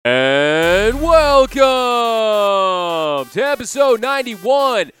to episode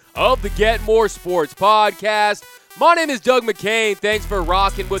 91 of the Get More Sports podcast. My name is Doug McCain. Thanks for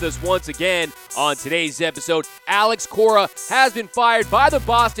rocking with us once again on today's episode. Alex Cora has been fired by the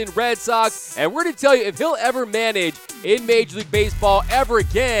Boston Red Sox, and we're going to tell you if he'll ever manage in Major League Baseball ever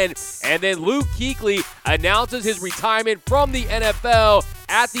again. And then Luke Kuechly announces his retirement from the NFL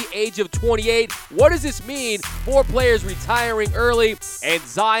at the age of 28. What does this mean for players retiring early? And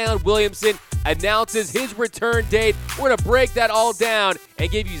Zion Williamson announces his return date. We're going to break that all down and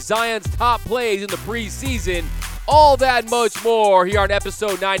give you Zion's top plays in the preseason. All that much more here on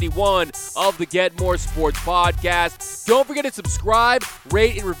episode 91 of the Get More Sports podcast. Don't forget to subscribe,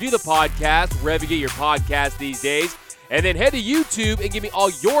 rate, and review the podcast wherever you get your podcast these days. And then head to YouTube and give me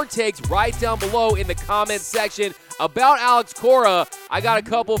all your takes right down below in the comment section about Alex Cora. I got a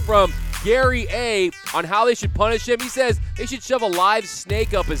couple from Gary A. on how they should punish him. He says they should shove a live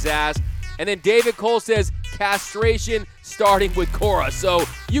snake up his ass. And then David Cole says castration starting with Cora. So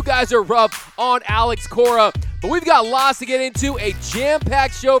you guys are rough on Alex Cora. But we've got lots to get into, a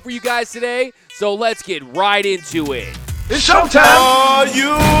jam-packed show for you guys today. So let's get right into it. It's showtime. Are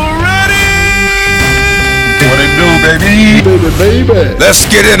you ready? What it do, baby? Let's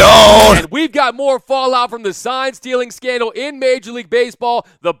get it on. And we've got more fallout from the sign-stealing scandal in Major League Baseball.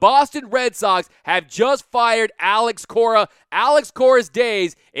 The Boston Red Sox have just fired Alex Cora. Alex Cora's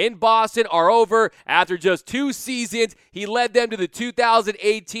days in Boston are over. After just 2 seasons, he led them to the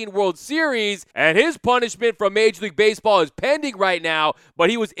 2018 World Series, and his punishment from Major League Baseball is pending right now, but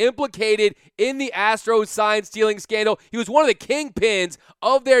he was implicated in the Astros sign-stealing scandal. He was one of the kingpins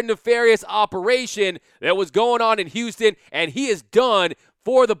of their nefarious operation that was going on in Houston, and he is done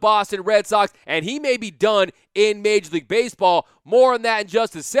for the Boston Red Sox, and he may be done in Major League Baseball. More on that in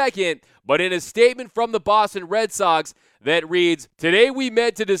just a second, but in a statement from the Boston Red Sox that reads, "Today we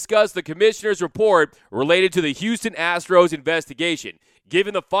met to discuss the commissioner's report related to the Houston Astros investigation.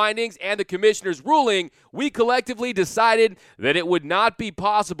 Given the findings and the commissioner's ruling, we collectively decided that it would not be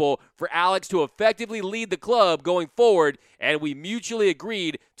possible for Alex to effectively lead the club going forward, and we mutually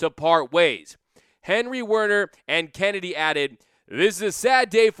agreed to part ways." Henry Werner and Kennedy added, "This is a sad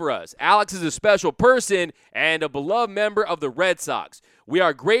day for us. Alex is a special person and a beloved member of the Red Sox. We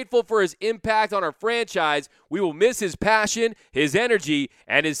are grateful for his impact on our franchise. We will miss his passion, his energy,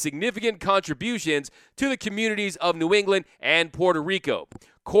 and his significant contributions to the communities of New England and Puerto Rico."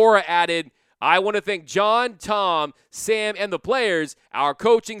 Cora added, "I want to thank John, Tom, Sam, and the players, our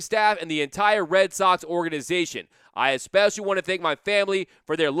coaching staff, and the entire Red Sox organization. I especially want to thank my family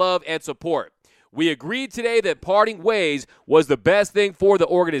for their love and support. We agreed today that parting ways was the best thing for the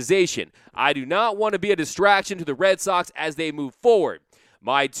organization. I do not want to be a distraction to the Red Sox as they move forward.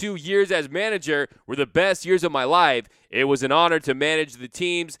 My 2 years as manager were the best years of my life. It was an honor to manage the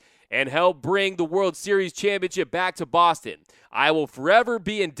teams and help bring the World Series championship back to Boston. I will forever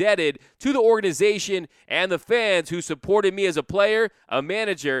be indebted to the organization and the fans who supported me as a player, a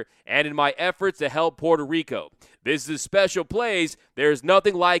manager, and in my efforts to help Puerto Rico. This is a special place. There is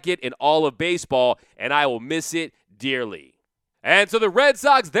nothing like it in all of baseball, and I will miss it dearly." And so the Red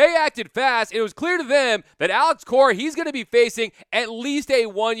Sox, they acted fast. It was clear to them that Alex Cora, he's going to be facing at least a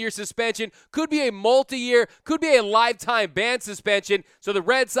 1-year suspension, could be a multi-year, could be a lifetime ban suspension. So the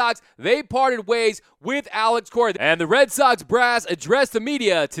Red Sox, they parted ways with Alex Cora. And the Red Sox brass addressed the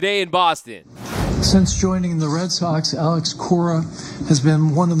media today in Boston. Since joining the Red Sox, Alex Cora has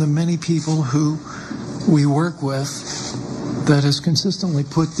been one of the many people who we work with that has consistently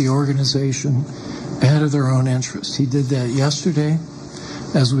put the organization ahead of their own interests. He did that yesterday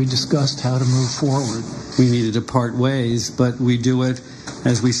as we discussed how to move forward. We needed to part ways, but we do it,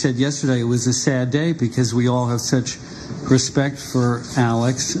 as we said yesterday, it was a sad day because we all have such respect for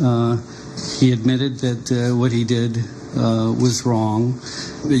Alex. He admitted that what he did was wrong.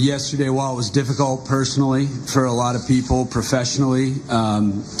 Yesterday, while it was difficult personally for a lot of people, professionally,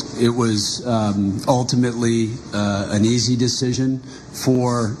 it was ultimately an easy decision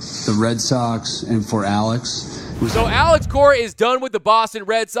for the Red Sox and for Alex. So Alex Cora is done with the Boston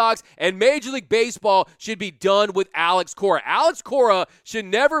Red Sox, and Major League Baseball should be done with Alex Cora. Alex Cora should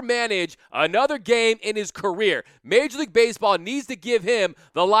never manage another game in his career. Major League Baseball needs to give him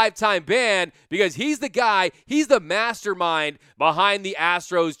the lifetime ban because he's the guy, he's the mastermind behind the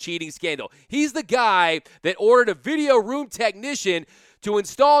Astros cheating scandal. He's the guy that ordered a video room technician to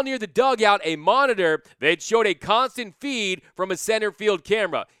install near the dugout a monitor that showed a constant feed from a center field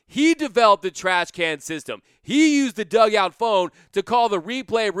camera. He developed the trash can system. He used the dugout phone to call the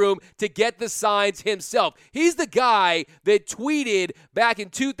replay room to get the signs himself. He's the guy that tweeted back in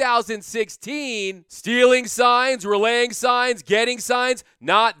 2016, stealing signs, relaying signs, getting signs,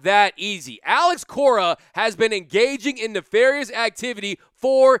 not that easy. Alex Cora has been engaging in nefarious activity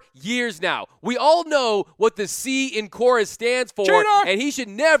for years now. We all know what the C in Cora stands for, and he should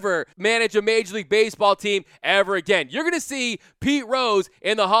never manage a Major League Baseball team ever again. You're going to see Pete Rose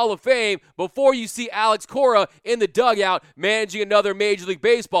in the Hall of Fame before you see Alex Cora in the dugout managing another Major League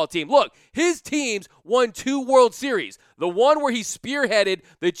Baseball team. Look, his teams won 2 World Series. The one where he spearheaded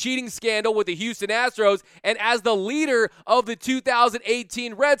the cheating scandal with the Houston Astros and as the leader of the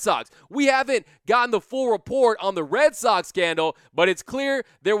 2018 Red Sox. We haven't gotten the full report on the Red Sox scandal, but it's clear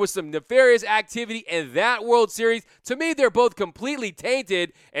there was some nefarious activity in that World Series. To me, they're both completely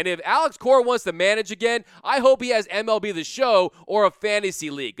tainted, and if Alex Cora wants to manage again, I hope he has MLB The Show or a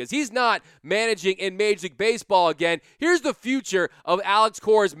fantasy league, because he's not managing in Major League Baseball again. Here's the future of Alex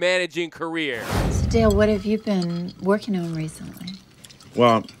Cora's managing career. So Dale, what have you been working on recently?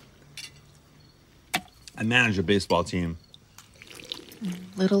 Well, I manage a baseball team.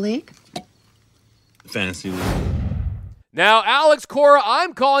 Little League? Fantasy league. Now, Alex Cora,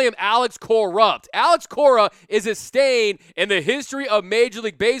 I'm calling him Alex Corrupt. Alex Cora is a stain in the history of Major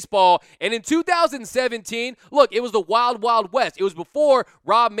League Baseball. And in 2017, look, it was the Wild Wild West. It was before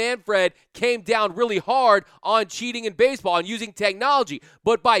Rob Manfred came down really hard on cheating in baseball and using technology.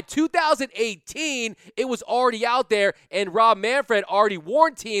 But by 2018, it was already out there, and Rob Manfred already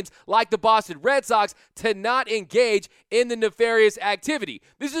warned teams like the Boston Red Sox to not engage in the nefarious activity.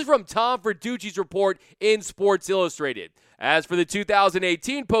 This is from Tom Verducci's report in Sports Illustrated. As for the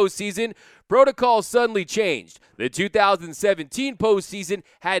 2018 postseason, protocols suddenly changed. The 2017 postseason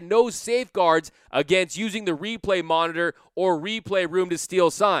had no safeguards against using the replay monitor or replay room to steal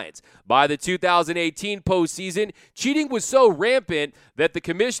signs. By the 2018 postseason, cheating was so rampant that the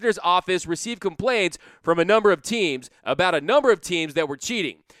commissioner's office received complaints from a number of teams about a number of teams that were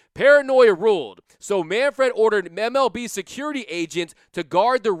cheating. Paranoia ruled, so Manfred ordered MLB security agents to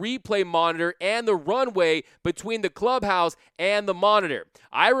guard the replay monitor and the runway between the clubhouse and the monitor.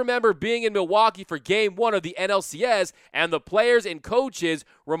 I remember being in Milwaukee for Game 1 of the NLCS and the players and coaches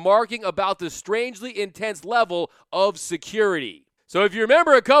remarking about the strangely intense level of security. So if you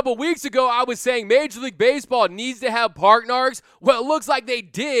remember a couple weeks ago, I was saying Major League Baseball needs to have park narcs. Well, it looks like they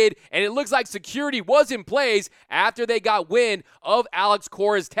did, and it looks like security was in place after they got wind of Alex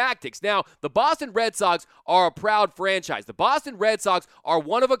Cora's tactics. Now, the Boston Red Sox are a proud franchise. The Boston Red Sox are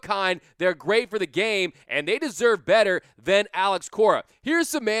one of a kind. They're great for the game, and they deserve better than Alex Cora. Here's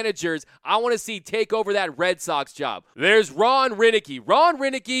some managers I want to see take over that Red Sox job. There's Ron Roenicke. Ron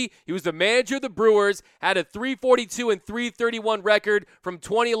Roenicke, he was the manager of the Brewers, had a .342 and .331 record from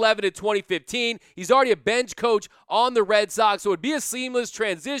 2011 to 2015. He's already a bench coach on the Red Sox, so it'd be a seamless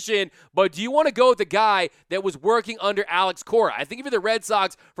transition, but do you want to go with the guy that was working under Alex Cora? I think if you're the Red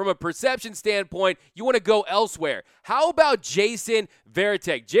Sox, from a perception standpoint, you want to go elsewhere. How about Jason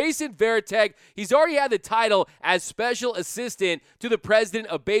Varitek? Jason Varitek, he's already had the title as special assistant to the president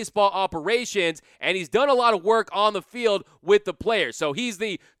of baseball operations, and he's done a lot of work on the field with the players. So he's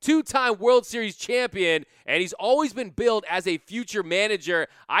the 2-time World Series champion, and he's always been billed as a future manager.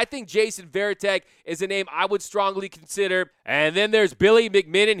 I think Jason Varitek is a name I would strongly consider. And then there's Billy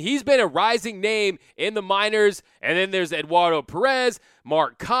McMahon. He's been a rising name in the minors. And then there's Eduardo Perez,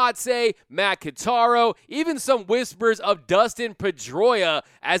 Mark Kotsay, Matt Quintaro, even some whispers of Dustin Pedroia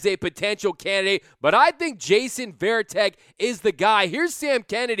as a potential candidate. But I think Jason Varitek is the guy. Here's Sam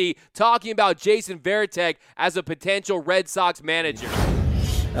Kennedy talking about Jason Varitek as a potential Red Sox manager.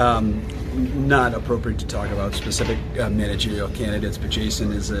 Not appropriate to talk about specific managerial candidates, but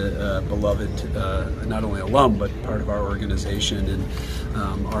Jason is a beloved, not only alum, but part of our organization,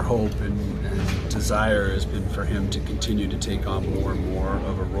 and our hope and desire has been for him to continue to take on more and more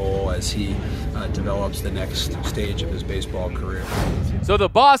of a role as he develops the next stage of his baseball career. So the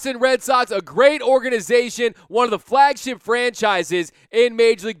Boston Red Sox, a great organization, one of the flagship franchises in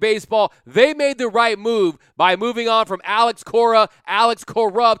Major League Baseball. They made the right move by moving on from Alex Cora, Alex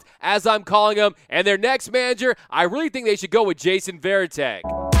Corrupt, as I'm calling him. And their next manager, I really think they should go with Jason Varitek.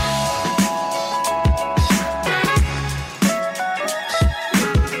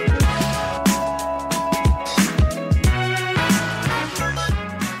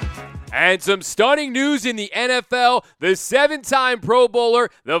 And some stunning news in the NFL. The 7-time Pro Bowler,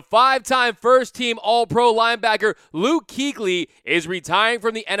 the 5-time first-team All-Pro linebacker Luke Kuechly is retiring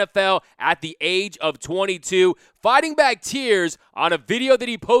from the NFL at the age of 22. Fighting back tears on a video that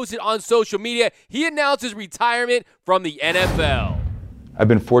he posted on social media, he announced his retirement from the NFL. I've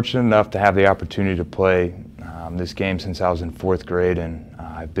been fortunate enough to have the opportunity to play this game since I was in 4th grade, and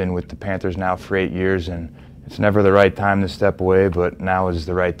I've been with the Panthers now for 8 years, and it's never the right time to step away, but now is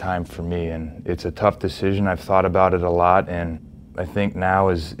the right time for me, and it's a tough decision. I've thought about it a lot, and I think now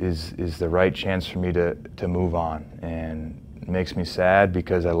is the right chance for me to move on. And it makes me sad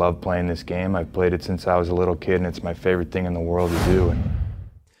because I love playing this game. I've played it since I was a little kid, and it's my favorite thing in the world to do.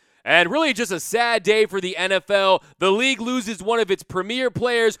 And really just a sad day for the NFL. The league loses one of its premier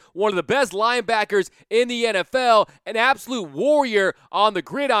players, one of the best linebackers in the NFL, an absolute warrior on the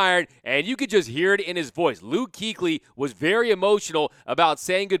gridiron, and you could just hear it in his voice. Luke Kuechly was very emotional about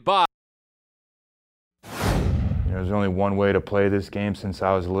saying goodbye. There's only one way to play this game since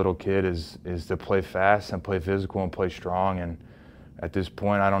I was a little kid is to play fast and play physical and play strong, and at this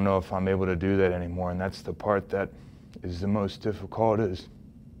point I don't know if I'm able to do that anymore, and that's the part that is the most difficult.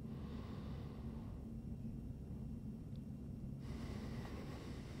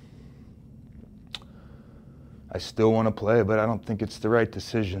 I still want to play, but I don't think it's the right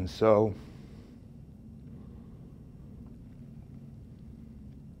decision, so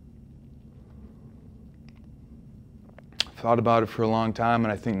I thought about it for a long time,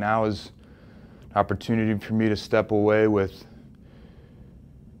 and I think now is an opportunity for me to step away with.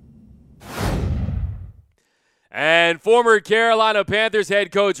 And former Carolina Panthers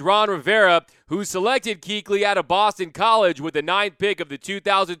head coach Ron Rivera, who selected Kuechly out of Boston College with the 9th pick of the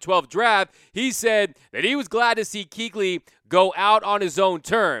 2012 draft, he said that he was glad to see Kuechly go out on his own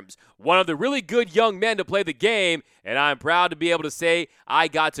terms. One of the really good young men to play the game, and I'm proud to be able to say I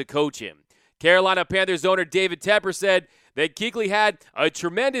got to coach him. Carolina Panthers owner David Tepper said that Kuechly had a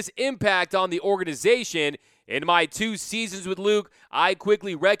tremendous impact on the organization. In my 2 seasons with Luke, I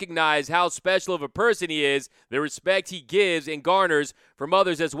quickly recognized how special of a person he is, the respect he gives and garners from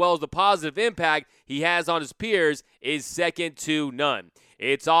others, as well as the positive impact he has on his peers is second to none.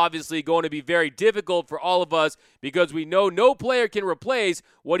 It's obviously going to be very difficult for all of us because we know no player can replace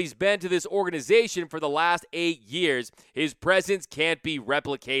what he's been to this organization for the last 8 years. His presence can't be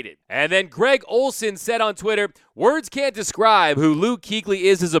replicated. And then Greg Olsen said on Twitter, "Words can't describe who Luke Kuechly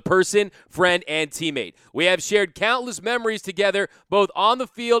is as a person, friend, and teammate. We have shared countless memories together, both on the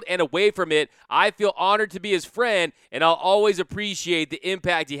field and away from it. I feel honored to be his friend, and I'll always appreciate the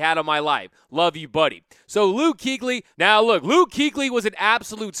impact he had on my life. Love you, buddy." So Luke Kuechly, now look, Luke Kuechly was an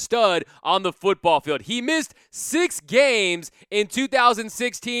absolute stud on the football field. He missed 6 games in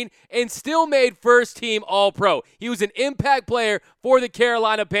 2016 and still made first-team All-Pro. He was an impact player for the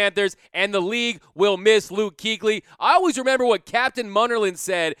Carolina Panthers, and the league will miss Luke Kuechly. I always remember what Captain Munnerlyn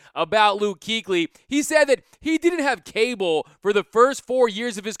said about Luke Kuechly. He said that he didn't have cable for the first 4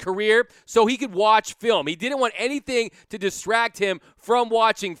 years of his career so he could watch film. He didn't want anything to distract him from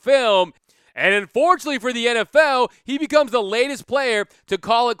watching film. And unfortunately for the NFL, he becomes the latest player to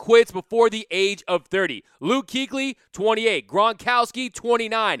call it quits before the age of 30. Luke Kuechly, 28. Gronkowski,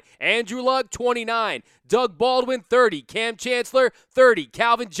 29. Andrew Luck, 29. Doug Baldwin, 30. Cam Chancellor, 30.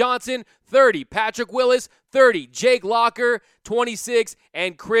 Calvin Johnson, 30. Patrick Willis, 30. Jake Locker, 26.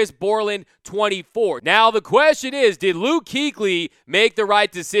 And Chris Borland, 24. Now the question is, did Luke Kuechly make the right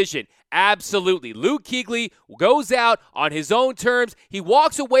decision? Absolutely. Luke Kuechly goes out on his own terms. He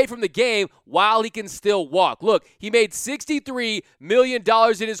walks away from the game while he can still walk. Look, he made $63 million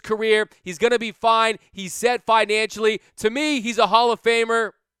in his career. He's going to be fine. He's set financially. To me, he's a Hall of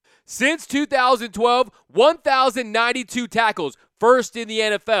Famer. Since 2012, 1,092 tackles, first in the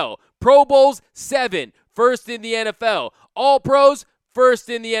NFL. Pro Bowls, 7, first in the NFL. All-Pros, first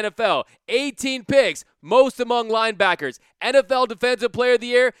in the NFL. 18 picks, most among linebackers. NFL Defensive Player of the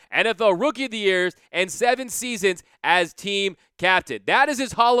Year, NFL Rookie of the Year, and 7 seasons as team captain. That is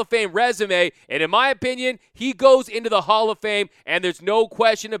his Hall of Fame resume, and in my opinion, he goes into the Hall of Fame, and there's no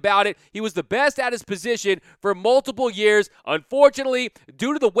question about it. He was the best at his position for multiple years. Unfortunately,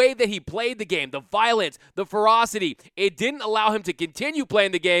 due to the way that he played the game, the violence, the ferocity, it didn't allow him to continue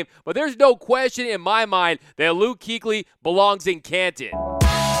playing the game, but there's no question in my mind that Luke Kuechly belongs in Canton.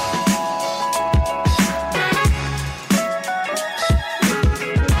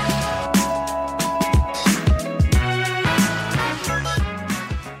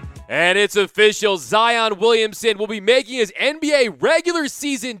 And it's official. Zion Williamson will be making his NBA regular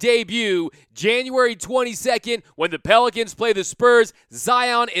season debut January 22nd when the Pelicans play the Spurs.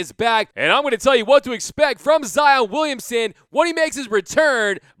 Zion is back, and I'm going to tell you what to expect from Zion Williamson when he makes his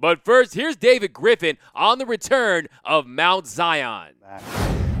return. But first, here's David Griffin on the return of Mount Zion.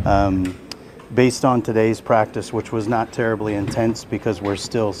 Based on today's practice, which was not terribly intense because we're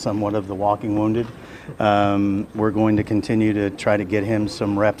still somewhat of the walking wounded, we're going to continue to try to get him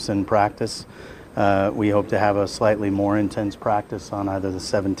some reps in practice. We hope to have a slightly more intense practice on either the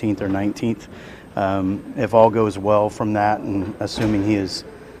 17th or 19th. If all goes well from that, and assuming he is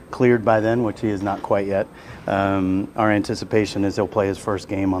cleared by then, which he is not quite yet, our anticipation is he'll play his first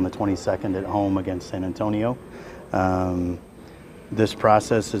game on the 22nd at home against San Antonio. This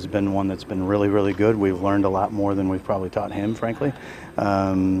process has been one that's been really, really good. We've learned a lot more than we've probably taught him, frankly.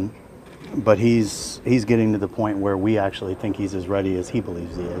 But he's getting to the point where we actually think he's as ready as he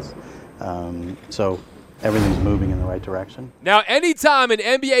believes he is. So everything's moving in the right direction. Now, anytime an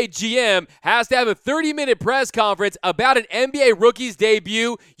NBA GM has to have a 30-minute press conference about an NBA rookie's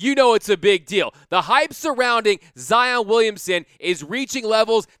debut, you know it's a big deal. The hype surrounding Zion Williamson is reaching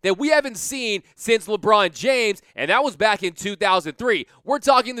levels that we haven't seen since LeBron James, and that was back in 2003. We're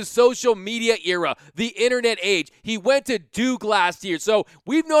talking the social media era, the internet age. He went to Duke last year, so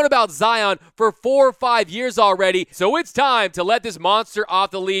we've known about Zion for 4 or 5 years already, so it's time to let this monster off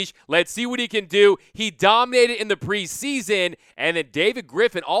the leash. Let's see what he can do. He dominated in the preseason, and then David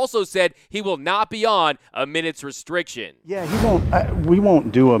Griffin also said he will not be on a minutes restriction. Yeah, he won't. We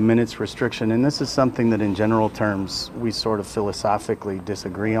won't do a minutes restriction, and this is something that in general terms we sort of philosophically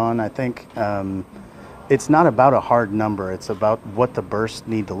disagree on. I think it's not about a hard number. It's about what the bursts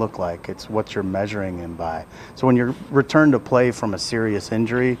need to look like. It's what you're measuring him by. So when you're returned to play from a serious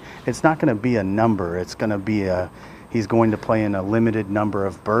injury, it's not going to be a number. It's going to be he's going to play in a limited number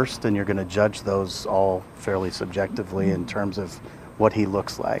of bursts, and you're going to judge those all fairly subjectively in terms of what he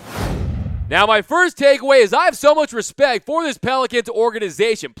looks like. Now, my first takeaway is I have so much respect for this Pelicans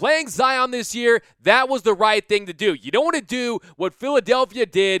organization. Playing Zion this year, that was the right thing to do. You don't want to do what Philadelphia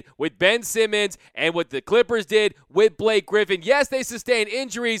did with Ben Simmons and what the Clippers did with Blake Griffin. Yes, they sustained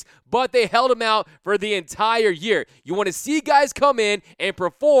injuries, but they held him out for the entire year. You want to see guys come in and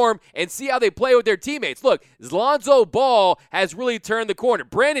perform and see how they play with their teammates. Look, Lonzo Ball has really turned the corner.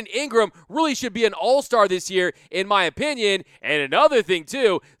 Brandon Ingram really should be an all-star this year, in my opinion. And another thing,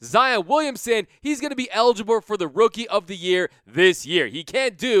 too, Zion Williamson, he's going to be eligible for the Rookie of the Year this year. He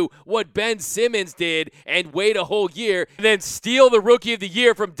can't do what Ben Simmons did and wait a whole year and then steal the Rookie of the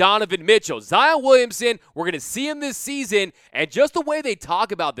Year from Donovan Mitchell. Zion Williamson, we're going to see him this season, and just the way they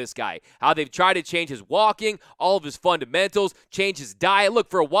talk about this guy, how they've tried to change his walking, all of his fundamentals, change his diet. Look,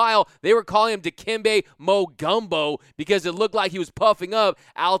 for a while, they were calling him Dikembe Mutombo because it looked like he was puffing up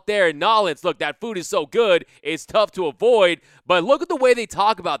out there in Nolens. Look, that food is so good, it's tough to avoid, but look at the way they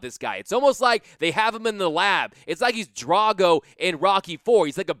talk about this guy. It's almost like they have him in the lab. It's like he's Drago in Rocky IV.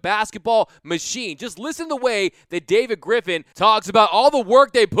 He's like a basketball machine. Just listen to the way that David Griffin talks about all the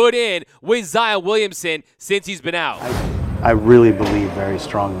work they put in with Zion Williamson since he's been out. I really believe very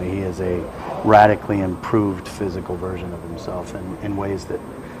strongly he is a radically improved physical version of himself in ways that,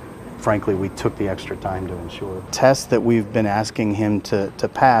 frankly, we took the extra time to ensure. Tests that we've been asking him to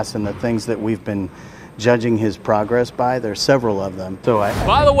pass and the things that we've been judging his progress by, there's several of them.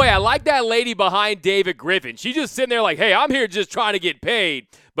 By the way, I like that lady behind David Griffin. She's just sitting there like, hey, I'm here just trying to get paid.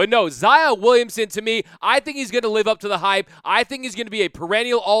 But no, Zion Williamson, to me, I think he's going to live up to the hype. I think he's going to be a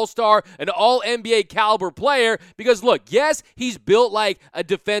perennial all-star, an all-NBA caliber player because, look, yes, he's built like a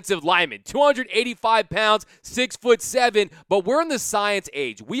defensive lineman, 285 pounds, 6'7", but we're in the science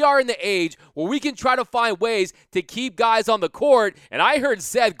age. We are in the age where we can try to find ways to keep guys on the court, and I heard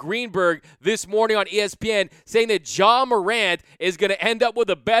Seth Greenberg this morning on ESPN saying that Ja Morant is going to end up with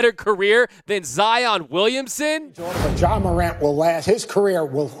a better career than Zion Williamson. But Ja Morant will last. His career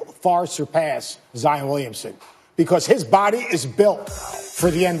will far surpass Zion Williamson because his body is built for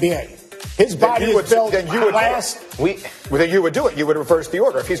the NBA. His body is built to last. Then you would do it. You would reverse the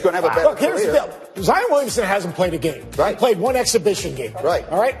order if he's going to have a better Look, here's the deal. Zion Williamson hasn't played a game. Right. He played one exhibition game. Right.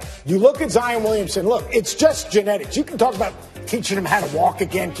 All right? You look at Zion Williamson. Look, it's just genetics. You can talk about teaching him how to walk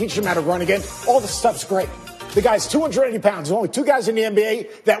again, teaching him how to run again. All this stuff's great. The guy's 280 pounds. There's only 2 guys in the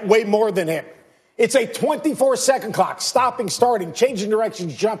NBA that weigh more than him. It's a 24-second clock, stopping, starting, changing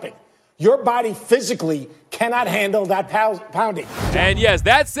directions, jumping. Your body physically cannot handle that pounding. And yes,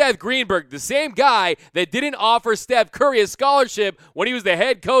 that's Seth Greenberg, the same guy that didn't offer Steph Curry a scholarship when he was the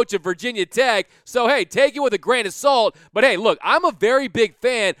head coach of Virginia Tech. So, hey, take it with a grain of salt. But, hey, look, I'm a very big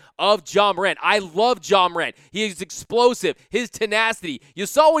fan of Ja Morant. I love Ja Morant. He is explosive, his tenacity. You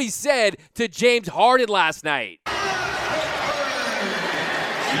saw what he said to James Harden last night.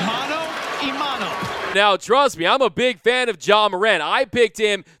 Now, trust me, I'm a big fan of Ja Morant. I picked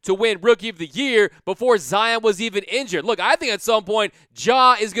him to win Rookie of the Year before Zion was even injured. Look, I think at some point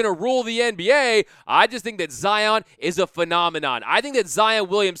Ja is going to rule the NBA. I just think that Zion is a phenomenon. I think that Zion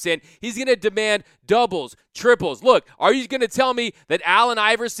Williamson, he's going to demand doubles, triples. Look, are you going to tell me that Allen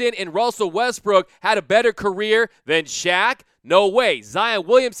Iverson and Russell Westbrook had a better career than Shaq? No way. Zion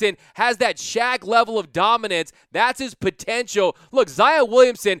Williamson has that Shaq level of dominance. That's his potential. Look, Zion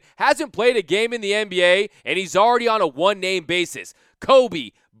Williamson hasn't played a game in the NBA, and he's already on a one-name basis.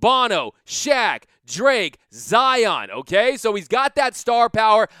 Kobe, Bono, Shaq, Drake, Zion, okay? So he's got that star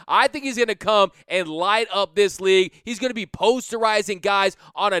power. I think he's going to come and light up this league. He's going to be posterizing guys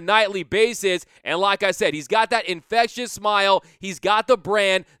on a nightly basis. And like I said, he's got that infectious smile. He's got the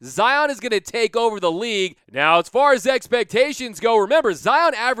brand. Zion is going to take over the league. Now, as far as expectations go, remember,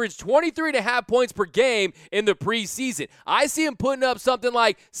 Zion averaged 23.5 points per game in the preseason. I see him putting up something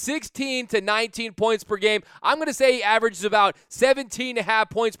like 16 to 19 points per game. I'm going to say he averages about 17.5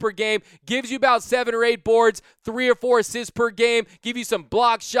 points per game, gives you about 7 or 8 boards, 3 or 4 assists per game, give you some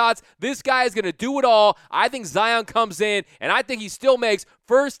block shots. This guy is going to do it all. I think Zion comes in, and I think he still makes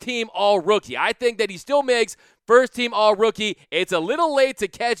first-team All-Rookie. I think that he still makes first-team All-Rookie. It's a little late to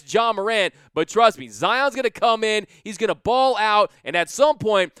catch Ja Morant, but trust me, Zion's going to come in, he's going to ball out, and at some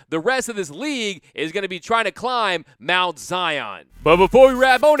point, the rest of this league is going to be trying to climb Mount Zion. But before we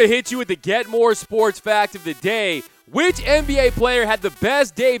wrap, I want to hit you with the Get More Sports Fact of the Day. Which NBA player had the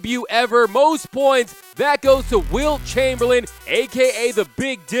best debut ever? Most points. That goes to Wilt Chamberlain, a.k.a. the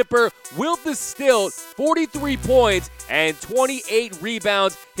Big Dipper. Wilt the Stilt, 43 points and 28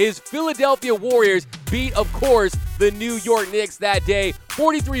 rebounds. His Philadelphia Warriors beat, of course, the New York Knicks that day.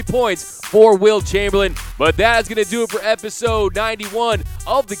 43 points for Wilt Chamberlain. But that is going to do it for episode 91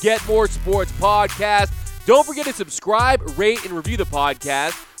 of the Get More Sports podcast. Don't forget to subscribe, rate, and review the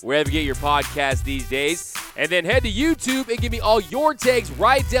podcast wherever you get your podcasts these days. And then head to YouTube and give me all your takes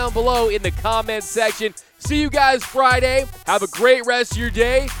right down below in the comments section. See you guys Friday. Have a great rest of your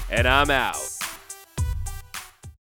day, and I'm out.